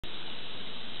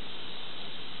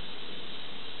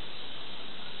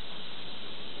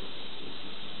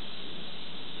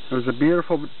It was a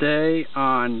beautiful day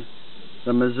on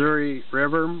the Missouri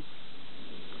River.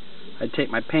 I'd take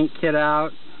my paint kit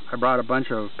out. I brought a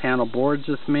bunch of panel boards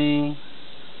with me,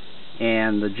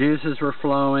 and the juices were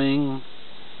flowing,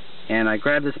 and I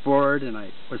grabbed this board and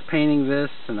I was painting this,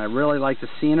 and I really liked the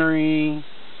scenery.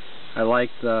 I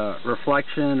liked the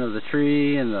reflection of the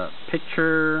tree and the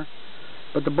picture,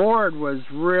 but the board was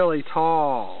really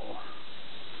tall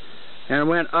and it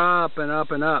went up and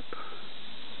up and up.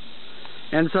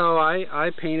 And so I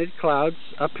painted clouds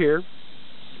up here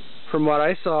from what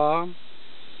I saw,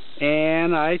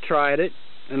 and I tried it,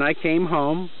 and I came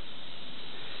home,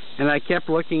 and I kept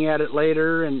looking at it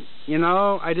later, and you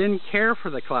know, I didn't care for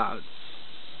the clouds.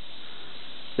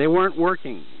 They weren't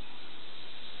working.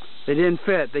 They didn't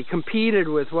fit. They competed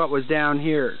with what was down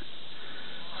here.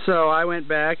 So I went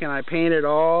back and I painted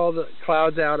all the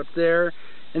clouds out up there,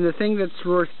 and the thing that's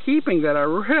worth keeping that I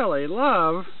really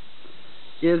love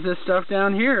is this stuff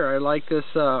down here. I like this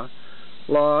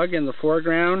log in the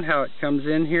foreground, how it comes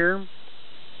in here,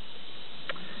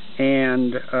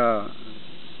 and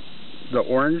the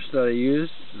orange that I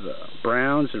used, the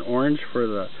browns and orange for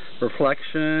the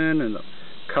reflection, and the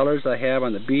colors I have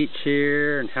on the beach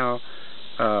here, and how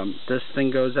this thing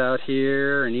goes out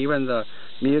here, and even the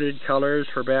muted colors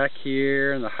for back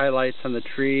here, and the highlights on the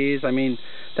trees. I mean,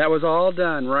 that was all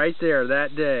done right there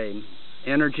that day.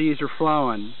 Energies are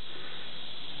flowing.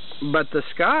 But the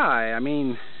sky, I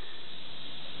mean,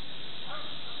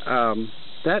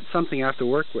 that's something I have to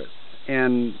work with.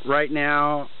 And right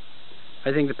now,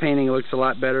 I think the painting looks a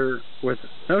lot better with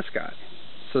no sky,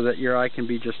 so that your eye can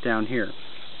be just down here.